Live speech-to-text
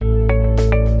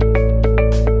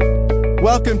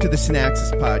Welcome to the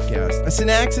Synaxis Podcast. A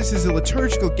Synaxis is a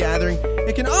liturgical gathering.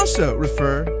 It can also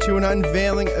refer to an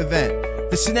unveiling event.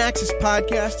 The Synaxis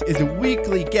Podcast is a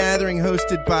weekly gathering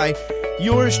hosted by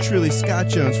yours truly, Scott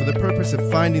Jones, for the purpose of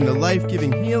finding the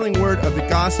life-giving, healing word of the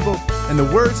gospel and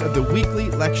the words of the weekly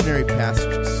lectionary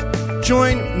passages.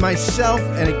 Join myself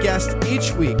and a guest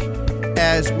each week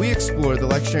as we explore the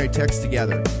lectionary text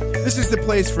together. This is the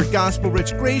place for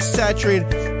gospel-rich,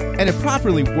 grace-saturated, and a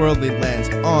properly worldly lens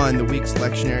on the week's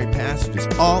lectionary passages,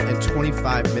 all in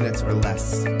 25 minutes or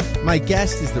less. My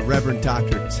guest is the Reverend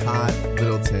Dr. Todd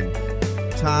Littleton.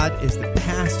 Todd is the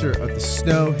pastor of the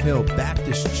Snow Hill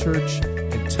Baptist Church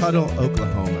in Tuttle,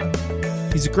 Oklahoma.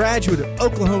 He's a graduate of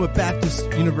Oklahoma Baptist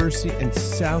University and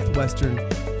Southwestern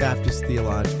Baptist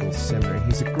Theological Seminary.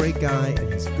 He's a great guy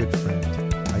and he's a good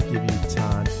friend. I give you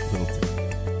Todd Littleton.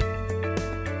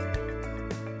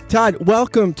 Todd,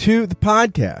 welcome to the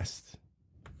podcast.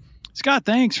 Scott,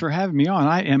 thanks for having me on.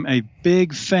 I am a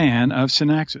big fan of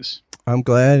Synaxis. I'm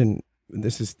glad, and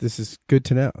this is good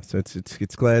to know. So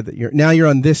it's glad that you're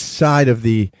on this side of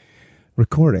the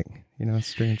recording. You know,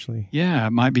 strangely. Yeah,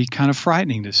 it might be kind of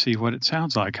frightening to see what it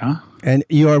sounds like, huh? And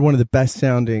you are one of the best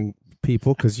sounding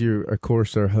people because you, of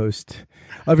course, are host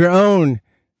of your own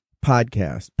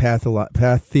podcast, Path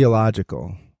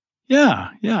Theological. Yeah,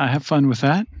 I have fun with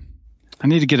that. I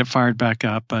need to get it fired back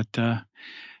up, but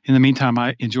in the meantime,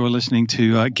 I enjoy listening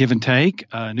to Give and Take,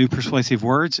 New Persuasive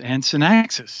Words, and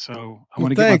Synaxis. So I want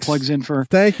to get my plugs in for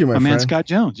Thank you, my man, friend. Scott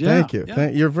Jones. Yeah, Thank you.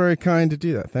 Yeah. You're very kind to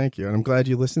do that. Thank you. And I'm glad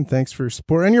you listened. Thanks for your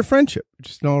support and your friendship.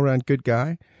 Just an all-around good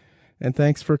guy. And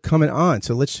thanks for coming on.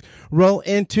 So let's roll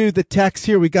into the text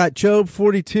here. We got Job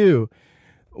 42,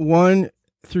 1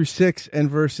 through 6 and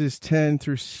verses 10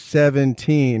 through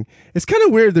 17. It's kind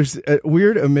of weird. There's a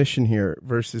weird omission here,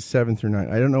 verses 7 through 9.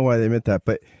 I don't know why they meant that,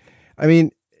 but I mean,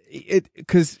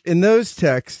 because in those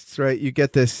texts, right, you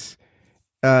get this,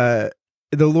 the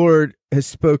Lord has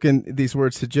spoken these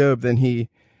words to Job. Then he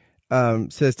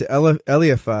says to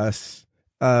Eliphaz,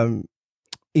 and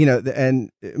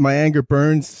my anger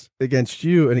burns against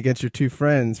you and against your two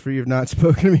friends, for you have not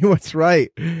spoken to me what's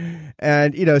right.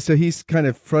 And, so he's kind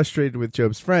of frustrated with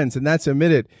Job's friends, and that's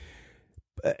omitted.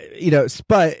 But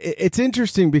it's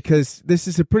interesting because this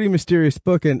is a pretty mysterious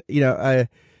book. And,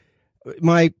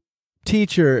 my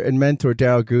teacher and mentor,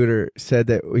 Dow Guder, said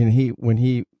that when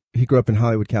he grew up in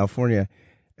Hollywood, California,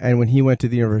 and when he went to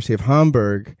the University of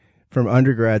Hamburg from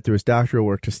undergrad through his doctoral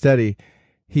work to study,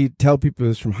 he'd tell people he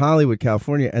was from Hollywood,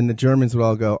 California, and the Germans would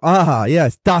all go, "Ah,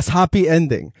 yes, das happy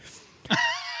ending."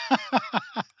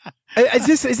 Is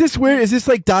this weird? Is this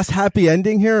like das happy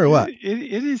ending here or what?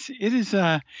 It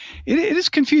is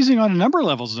confusing on a number of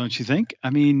levels, don't you think? I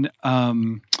mean,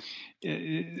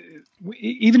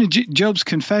 even in Job's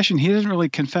confession, he doesn't really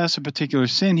confess a particular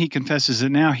sin. He confesses that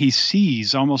now he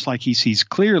sees, almost like he sees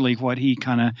clearly what he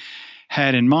kind of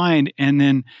had in mind. And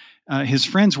then his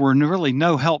friends were really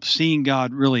no help seeing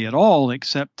God really at all,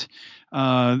 except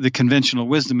the conventional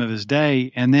wisdom of his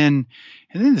day. And then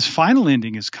this final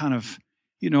ending is kind of,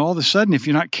 all of a sudden, if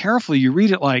you're not careful, you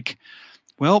read it like,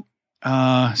 well,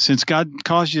 since God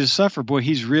caused you to suffer, boy,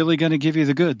 he's really going to give you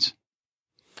the goods.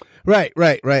 Right.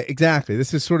 Exactly.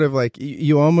 This is sort of like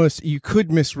you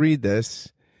could misread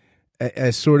this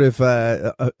as sort of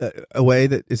a way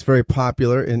that is very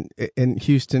popular in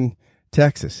Houston,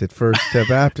 Texas, at First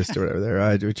Baptist or whatever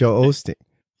there, Joe Osteen.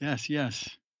 Yes.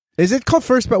 Is it called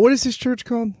First Baptist? What is this church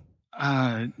called?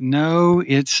 No,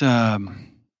 it's,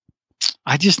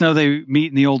 I just know they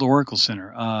meet in the old Oracle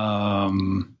Center, or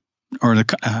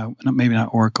maybe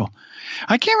not Oracle.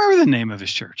 I can't remember the name of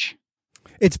his church.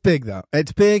 It's big though.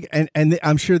 It's big, and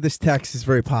I'm sure this text is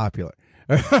very popular.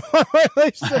 So,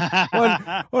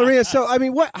 I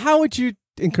mean, how would you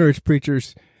encourage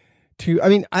preachers to? I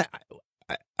mean, I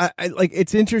like,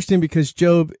 it's interesting because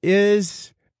Job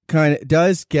does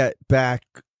get back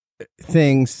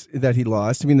things that he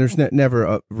lost. I mean, there's never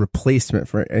a replacement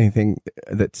for anything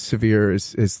that's severe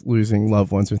as losing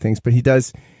loved ones or things, but he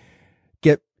does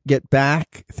get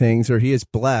back things, or he is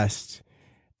blessed,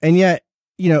 and yet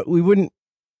we wouldn't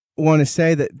want to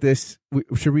say that we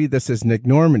should read this as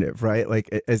normative, right?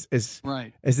 Like as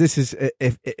this is,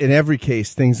 if in every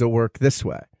case things will work this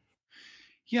way.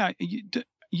 Yeah,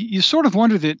 you sort of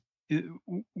wonder that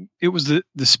it was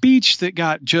the speech that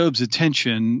got Job's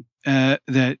attention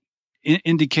that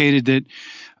indicated that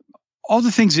all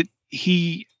the things that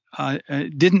he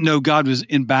didn't know God was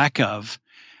in back of,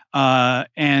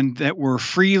 and that were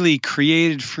freely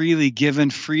created, freely given,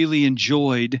 freely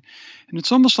enjoyed, And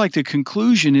it's almost like the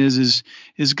conclusion is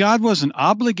God wasn't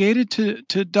obligated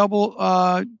to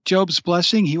double Job's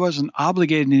blessing. He wasn't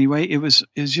obligated in any way. It was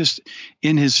just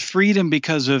in his freedom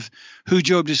because of who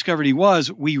Job discovered he was.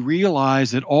 We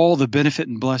realized that all the benefit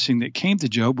and blessing that came to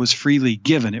Job was freely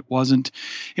given. It wasn't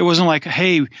like,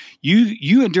 hey,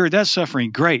 you endured that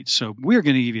suffering, great, so we're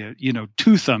going to give you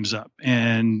 2 thumbs up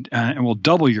and we'll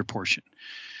double your portion.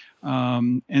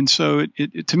 And so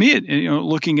it to me,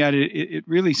 looking at it, it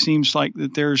really seems like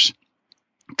that there's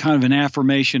kind of an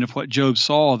affirmation of what Job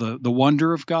saw, the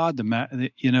wonder of God, and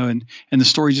the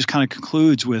story just kind of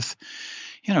concludes with,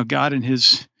 God in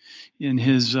his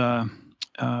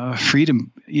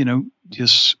freedom,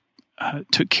 just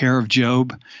took care of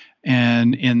Job.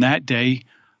 And in that day,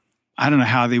 I don't know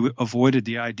how they avoided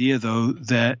the idea, though,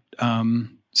 that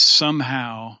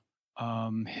somehow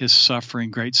his suffering,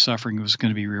 great suffering, was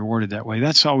going to be rewarded that way.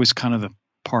 That's always kind of the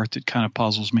part that kind of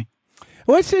puzzles me.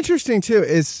 What's interesting, too,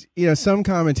 is, some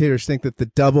commentators think that the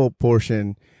double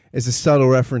portion is a subtle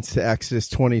reference to Exodus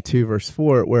 22, verse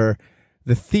 4, where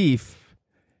the thief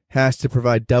has to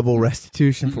provide double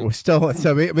restitution for what's stolen.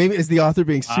 So maybe is the author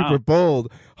being super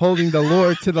bold, holding the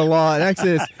Lord to the law in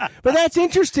Exodus. But that's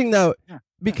interesting, though,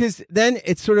 because then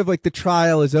it's sort of like the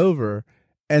trial is over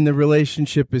and the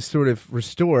relationship is sort of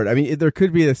restored. I mean, there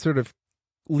could be a sort of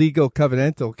legal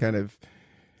covenantal kind of,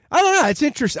 I don't know. It's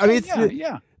interesting. I mean,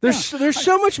 there's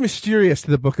so much mysterious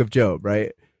to the book of Job,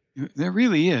 right? There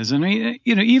really is. I mean,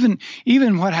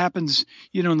 even what happens,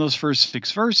 in those first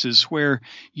 6 verses where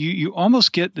you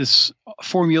almost get this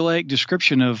formulaic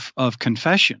description of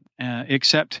confession,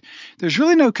 except there's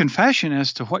really no confession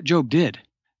as to what Job did.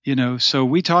 So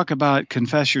we talk about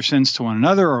confess your sins to one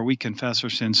another, or we confess our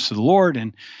sins to the Lord.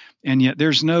 And yet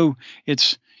there's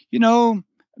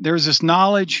there's this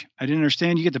knowledge I didn't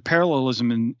understand. You get the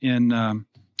parallelism in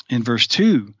verse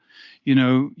 2,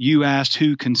 you asked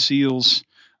who conceals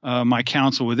my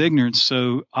counsel with ignorance.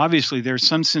 So obviously there's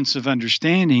some sense of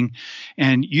understanding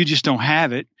and you just don't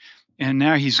have it. And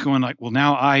now he's going like, well,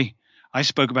 now I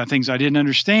spoke about things I didn't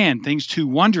understand, things too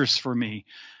wondrous for me.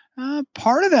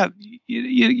 Part of that,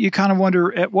 you kind of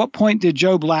wonder, at what point did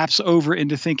Job lapse over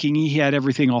into thinking he had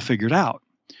everything all figured out?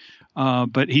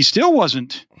 But he still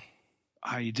wasn't.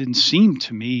 It didn't seem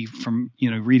to me from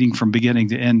reading from beginning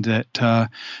to end that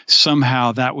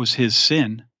somehow that was his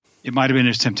sin. It might have been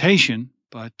his temptation,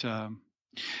 but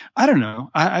I don't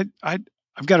know. I've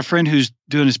got a friend who's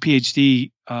doing his PhD.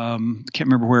 Can't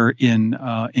remember where in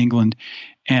England,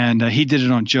 and he did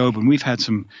it on Job, and we've had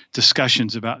some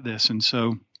discussions about this, and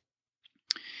so.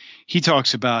 He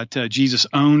talks about Jesus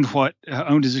owned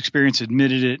his experience,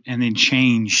 admitted it, and then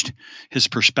changed his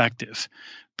perspective.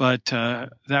 But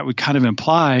that would kind of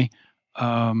imply,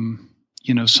 some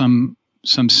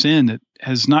sin that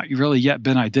has not really yet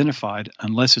been identified,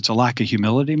 unless it's a lack of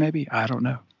humility. Maybe, I don't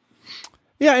know.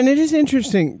 Yeah, and it is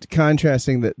interesting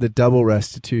contrasting the double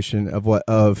restitution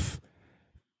of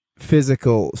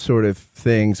physical sort of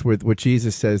things with what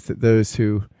Jesus says that those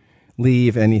who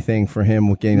leave anything for him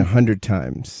will gain 100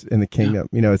 times in the kingdom.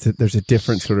 There's a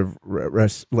different sort of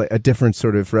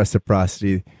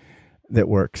reciprocity that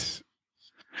works.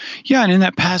 Yeah, and in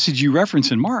that passage you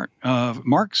reference in Mark,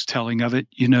 Mark's telling of it.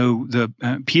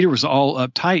 Peter was all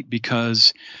uptight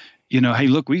because, hey,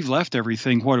 look, we've left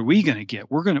everything. What are we going to get?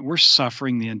 We're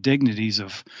suffering the indignities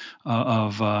of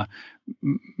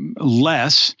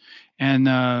less.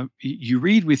 And you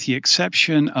read, with the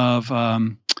exception of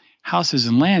houses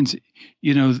and lands,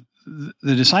 the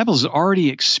disciples had already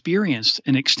experienced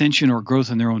an extension or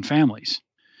growth in their own families.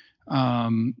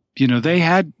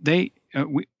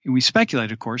 We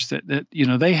speculate, of course, that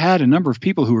they had a number of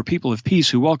people who were people of peace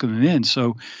who welcomed them in.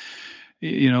 So,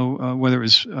 whether it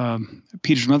was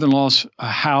Peter's mother-in-law's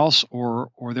house or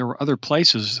there were other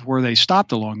places where they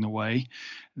stopped along the way,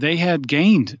 they had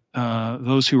gained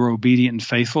those who were obedient and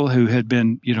faithful, who had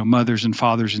been, mothers and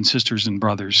fathers and sisters and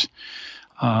brothers.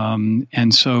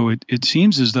 And so it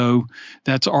seems as though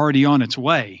that's already on its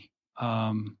way.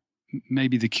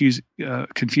 Maybe the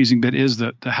confusing bit is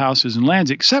the houses and lands,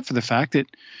 except for the fact that,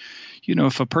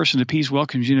 if a person of peace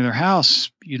welcomes you into their house,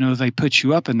 they put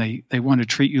you up and they want to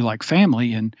treat you like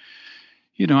family. And,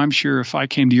 I'm sure if I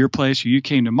came to your place or you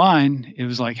came to mine, it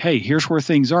was like, hey, here's where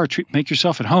things are. Make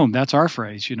yourself at home. That's our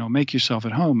phrase, make yourself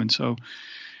at home. And so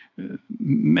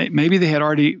maybe they had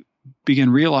already began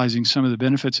realizing some of the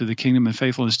benefits of the kingdom and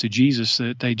faithfulness to Jesus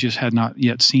that they just had not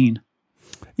yet seen.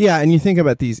 Yeah, and you think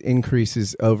about these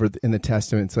increases over in the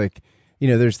Testament. It's like,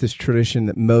 there's this tradition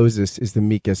that Moses is the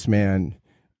meekest man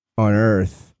on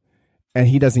earth, and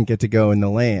he doesn't get to go in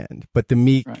the land, but the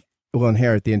meek will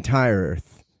inherit the entire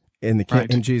earth in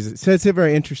Jesus. So it's a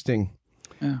very interesting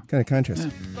Yeah. Kind of contrast.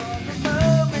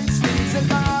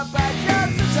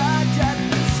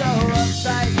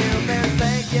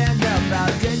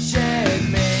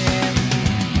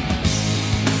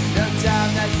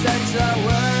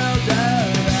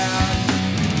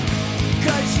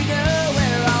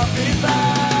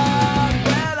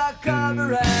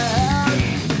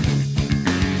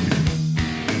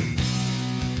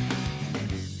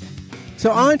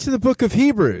 So on to the book of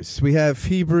Hebrews. We have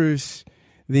Hebrews,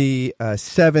 the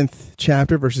 7th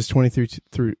chapter, verses 23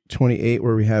 through 28,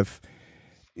 where we have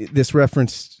this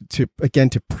reference to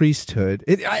priesthood.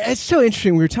 It's so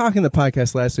interesting. We were talking in the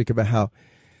podcast last week about how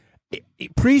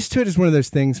priesthood is one of those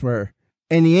things where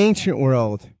in the ancient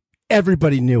world,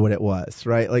 everybody knew what it was,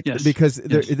 right? Like, yes. Because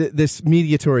yes. This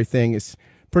mediatory thing is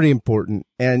pretty important.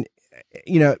 And,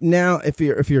 now if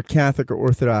you're Catholic or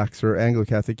Orthodox or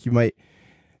Anglo-Catholic, you might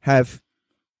have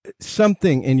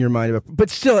something in your mind about, but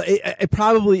still it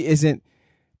probably isn't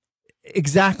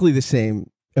exactly the same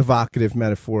evocative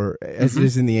metaphor as it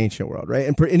is in the ancient world, right?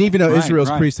 And even though Israel's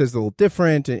priesthood is a little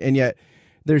different, and yet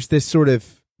there's this sort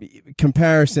of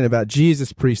comparison about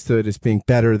Jesus' priesthood as being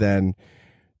better than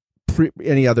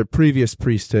any other previous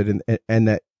priesthood, and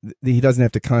that he doesn't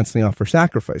have to constantly offer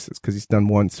sacrifices because he's done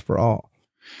once for all.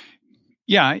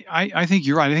 Yeah, I think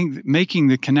you're right. I think making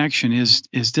the connection is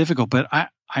difficult, but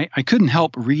I couldn't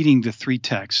help reading the three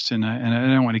texts, and I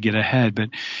don't want to get ahead, but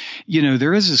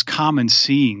there is this common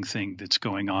seeing thing that's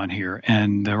going on here,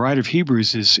 and the writer of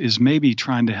Hebrews is maybe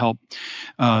trying to help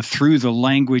through the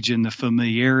language and the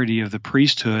familiarity of the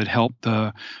priesthood, help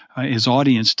his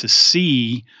audience to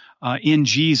see in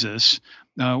Jesus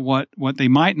what they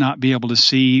might not be able to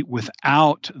see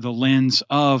without the lens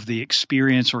of the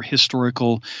experience or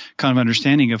historical kind of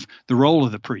understanding of the role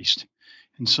of the priest.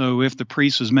 And so if the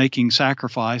priest was making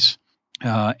sacrifice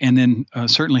and then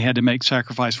certainly had to make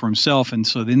sacrifice for himself, and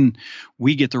so then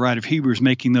we get the writer of Hebrews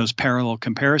making those parallel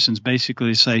comparisons,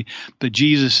 basically to say that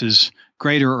Jesus is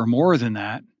greater or more than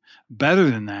that,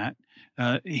 better than that.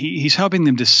 He's helping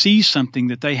them to see something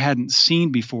that they hadn't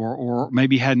seen before, or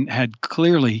maybe hadn't had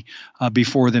clearly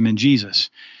before them in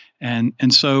Jesus. And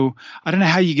so I don't know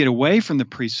how you get away from the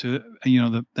priesthood,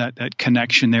 that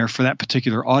connection there for that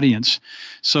particular audience.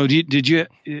 So did you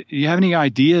have any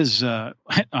ideas? I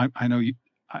know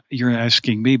you're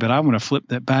asking me, but I want to flip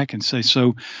that back and say,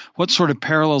 so what sort of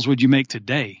parallels would you make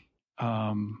today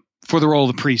for the role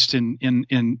of the priest in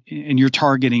your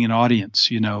targeting an audience,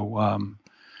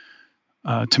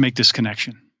 to make this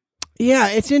connection? Yeah,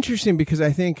 it's interesting because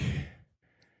I think,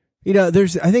 I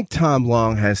think Tom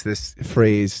Long has this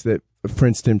phrase that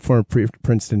former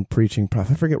Princeton preaching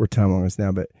prof. I forget where Tom Long is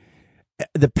now, but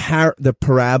the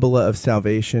parabola of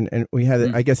salvation, and we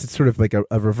have I guess it's sort of like a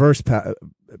reverse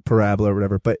parabola or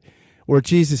whatever, but where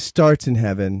Jesus starts in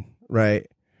heaven, right?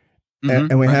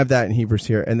 And we have that in Hebrews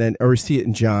here, and then, or we see it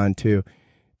in John too,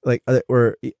 like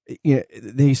where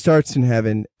he starts in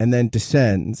heaven and then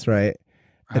descends, right,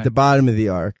 at the bottom of the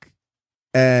ark,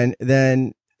 and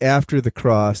then after the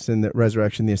cross and the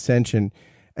resurrection, the ascension,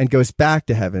 and goes back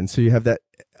to heaven. So you have that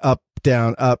up,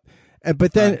 down, up.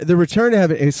 But then the return to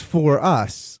heaven is for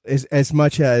us as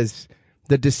much as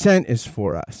the descent is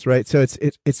for us, right? So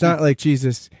it's not like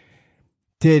Jesus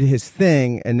did his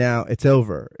thing and now it's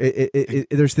over.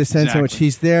 There's this sense in which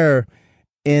he's there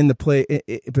in the place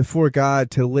before God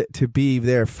to be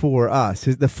there for us.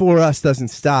 The for us doesn't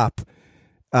stop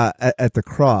at the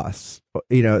cross, but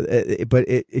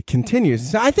it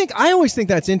continues. So I always think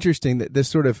that's interesting, that this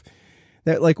sort of,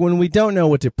 that like when we don't know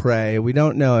what to pray, we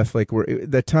don't know if like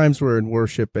the times we're in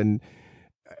worship and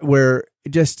we're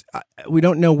just, we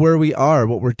don't know where we are,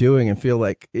 what we're doing, and feel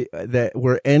like that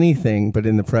we're anything but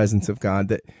in the presence of God,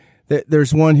 that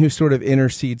there's one who sort of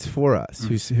intercedes for us,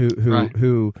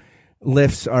 who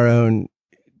lifts our own,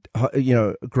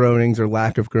 groanings or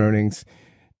lack of groanings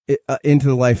into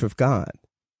the life of God.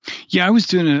 Yeah, I was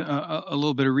doing a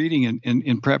little bit of reading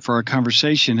in prep for our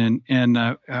conversation, and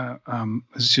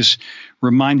was just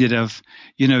reminded of,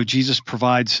 Jesus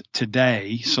provides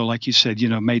today. So like you said,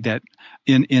 made that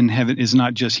in heaven is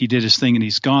not just he did his thing and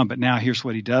he's gone, but now here's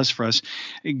what he does for us.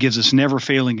 It gives us never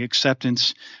failing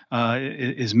acceptance,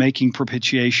 is making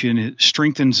propitiation. It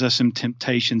strengthens us in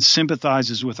temptation,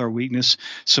 sympathizes with our weakness,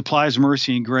 supplies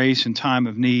mercy and grace in time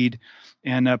of need,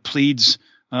 and pleads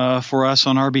for us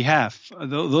on our behalf.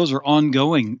 Those are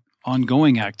ongoing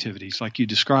activities like you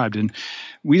described. And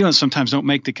we sometimes don't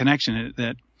make the connection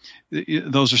that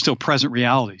those are still present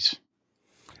realities.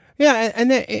 Yeah. And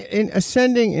then in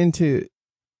ascending into,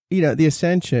 the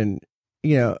ascension,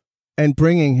 and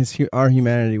bringing our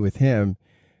humanity with him,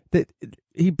 that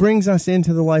he brings us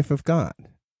into the life of God.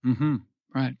 Mm-hmm.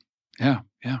 Right. Yeah.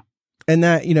 Yeah. And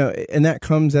that, and that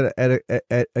comes at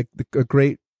a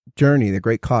great journey, the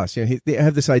great cost. They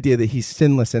have this idea that he's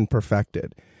sinless and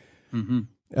perfected. Mm-hmm.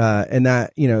 And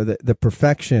that, the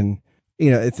perfection,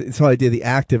 it's the whole idea of the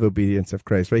active obedience of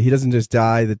Christ, right? He doesn't just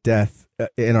die the death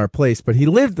in our place, but he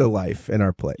lived the life in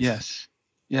our place.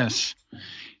 Yes.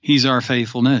 He's our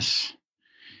faithfulness.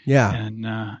 Yeah. And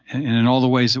in all the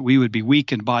ways that we would be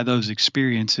weakened by those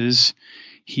experiences,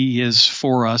 he is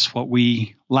for us what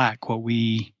we lack, what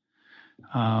we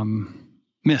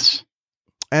miss.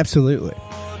 Absolutely.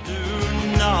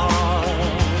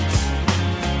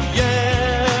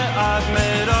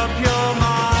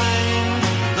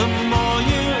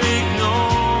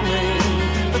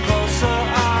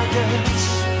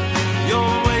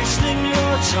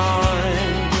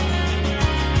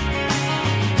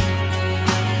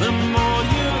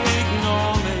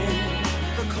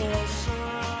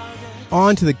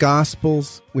 On to the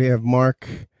Gospels. We have Mark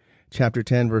chapter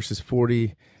 10, verses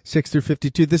 46 through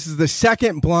 52. This is the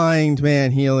second blind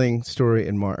man healing story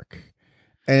in Mark.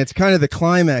 And it's kind of the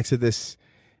climax of this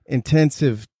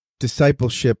intensive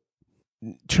discipleship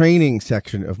training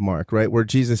section of Mark, right? Where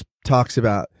Jesus talks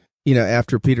about,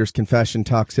 after Peter's confession,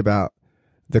 talks about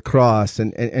the cross,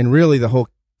 and really the whole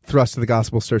thrust of the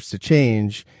gospel starts to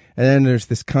change. And then there's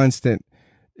this constant,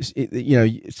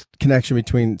 connection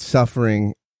between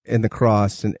suffering and the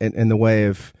cross and the way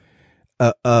of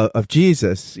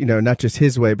Jesus, not just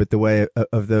his way, but the way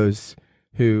of those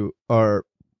who are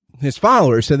his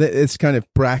followers. So that it's kind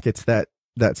of brackets that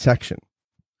section.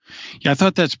 Yeah, I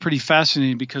thought that's pretty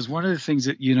fascinating, because one of the things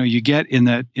that you get in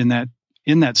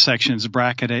that section is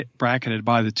bracketed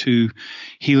by the two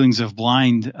healings of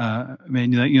blind.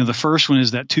 The first one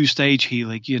is that 2-stage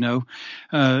healing,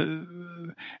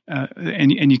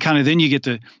 and you kind of, then you get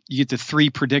the 3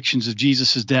 predictions of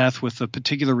Jesus's death with the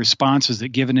particular responses that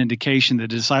give an indication that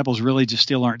the disciples really just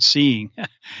still aren't seeing.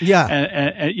 Yeah.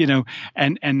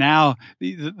 And now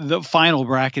the final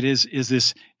bracket is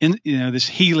this this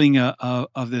healing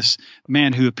of this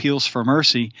man who appeals for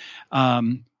mercy.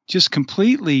 Just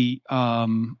completely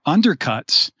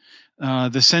undercuts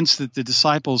the sense that the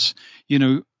disciples,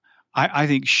 I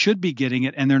think should be getting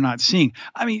it, and they're not seeing.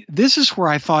 I mean, this is where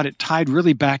I thought it tied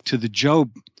really back to the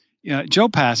Job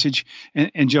passage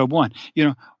and Job 1.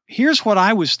 Here's what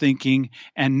I was thinking,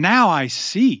 and now I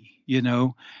see.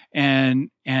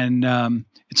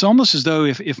 It's almost as though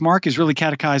if Mark is really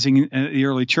catechizing the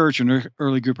early church and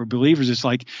early group of believers, it's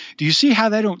like, do you see how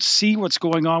they don't see what's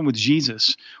going on with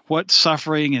Jesus, what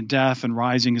suffering and death and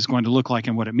rising is going to look like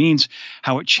and what it means,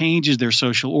 how it changes their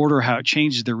social order, how it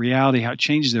changes their reality, how it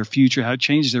changes their future, how it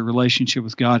changes their relationship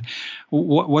with God,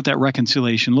 what that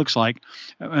reconciliation looks like.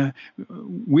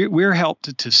 We're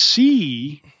helped to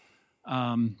see,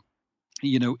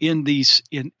 in these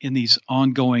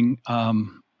ongoing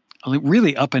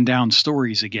really up and down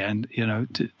stories again,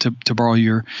 to borrow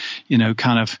your,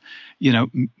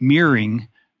 mirroring,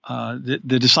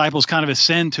 the disciples kind of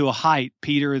ascend to a height,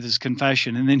 Peter with his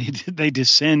confession, and then they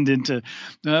descend into,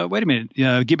 wait a minute,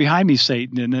 get behind me,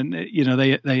 Satan. And then,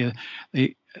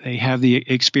 they have the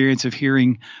experience of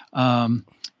hearing,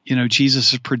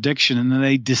 Jesus' prediction, and then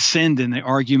they descend in the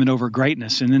argument over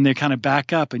greatness, and then they kind of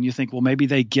back up, and you think, well, maybe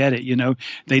they get it.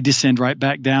 They descend right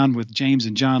back down with James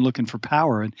and John looking for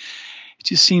power, and it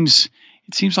just seems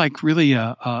like really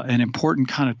an important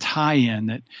kind of tie-in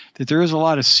that there is a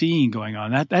lot of seeing going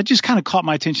on. That just kind of caught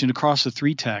my attention across the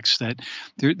 3 texts, that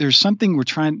there's something we're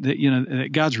trying that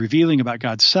God's revealing about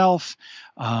God's self,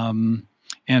 and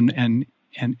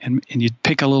you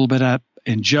pick a little bit up.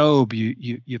 In Job,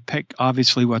 you pick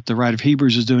obviously what the writer of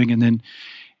Hebrews is doing, and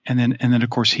then of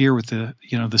course here with the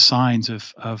the signs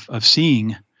of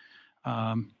seeing,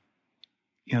 the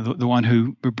one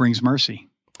who brings mercy.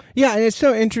 Yeah, and it's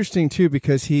so interesting too,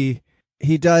 because he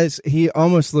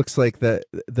almost looks like the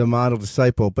model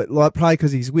disciple, but probably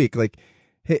because he's weak. Like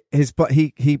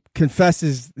he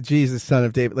confesses Jesus, son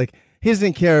of David, like. He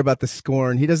doesn't care about the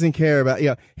scorn. He doesn't care about,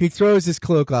 he throws his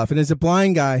cloak off. And as a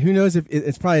blind guy, who knows if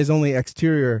it's probably his only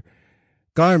exterior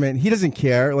garment. He doesn't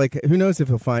care. Like, who knows if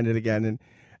he'll find it again.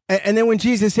 And then when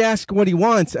Jesus asks what he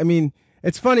wants, I mean,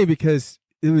 it's funny because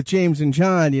with James and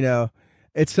John,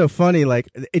 it's so funny. Like,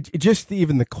 it just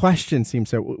even the question seems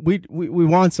so, we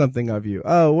want something of you.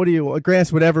 Oh, what do you want? Grant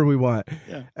us whatever we want.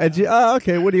 Yeah. And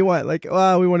okay, what do you want? Like, we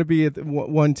want to be at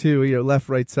 1, 2, left,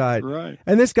 right side. Right.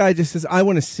 And this guy just says, I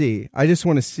want to see. I just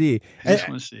want to see. I just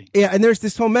want to see. Yeah. And there's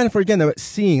this whole metaphor again about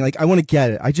seeing. Like, I want to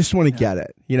get it. I just want to get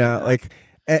it. Like,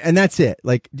 and that's it.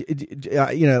 Like,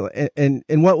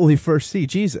 and what will he first see?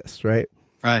 Jesus, right?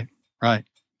 Right.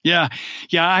 Yeah.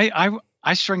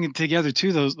 I strung it together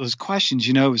too. Those questions,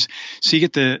 so you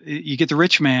get the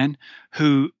rich man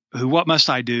who what must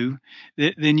I do?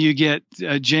 Then you get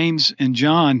James and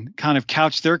John kind of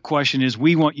couch their question as,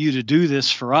 we want you to do this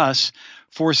for us,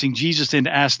 forcing Jesus then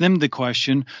to ask them the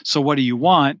question, so what do you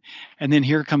want? And then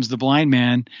here comes the blind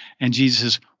man, and Jesus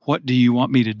says, what do you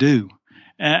want me to do?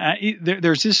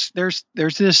 There's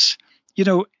this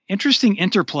interesting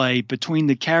interplay between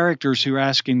the characters who are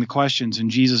asking the questions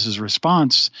and Jesus's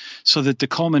response, so that the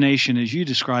culmination, as you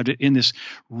described it, in this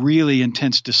really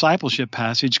intense discipleship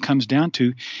passage comes down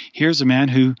to, here's a man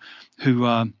who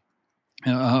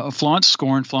flaunts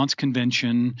scorn, flaunts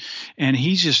convention, and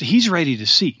he's ready to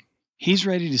see. He's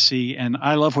ready to see, and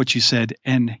I love what you said,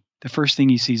 and the first thing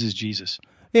he sees is Jesus.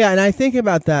 Yeah, and I think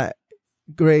about that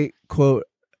great quote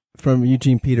from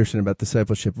Eugene Peterson about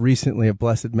discipleship, recently of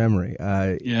blessed memory.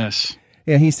 Yes.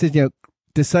 Yeah, he said,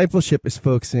 discipleship is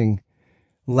focusing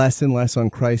less and less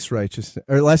on Christ's righteousness,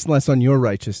 or less and less on your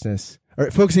righteousness, or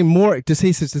focusing more.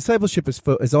 He says discipleship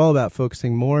is all about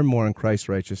focusing more and more on Christ's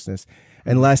righteousness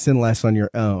and less on your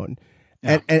own.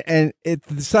 Yeah. And the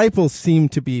disciples seem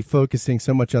to be focusing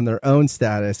so much on their own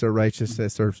status or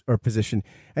righteousness or position.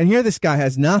 And here this guy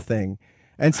has nothing.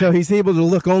 And so he's able to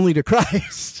look only to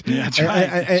Christ. Yeah, that's right.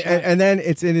 And then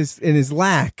it's in his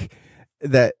lack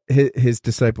that his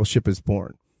discipleship is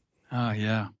born. Oh,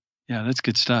 yeah. Yeah, that's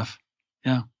good stuff.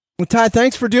 Yeah. Well, Todd,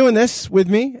 thanks for doing this with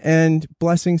me, and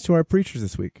blessings to our preachers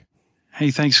this week. Hey,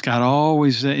 thanks, Scott. I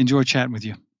always enjoy chatting with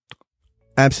you.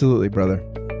 Absolutely, brother.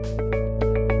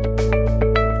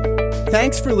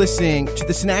 Thanks for listening to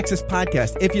the Synaxis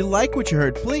podcast. If you like what you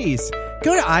heard, please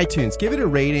go to iTunes, give it a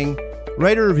rating,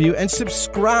 write a review, and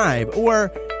subscribe, or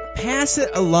pass it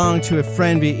along to a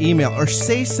friend via email, or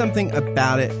say something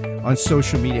about it on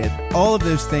social media. All of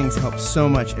those things help so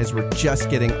much as we're just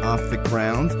getting off the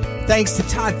ground. Thanks to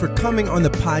Todd for coming on the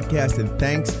podcast, and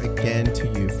thanks again to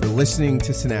you for listening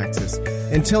to Synaxis.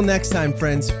 Until next time,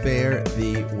 friends, fare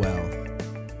thee well.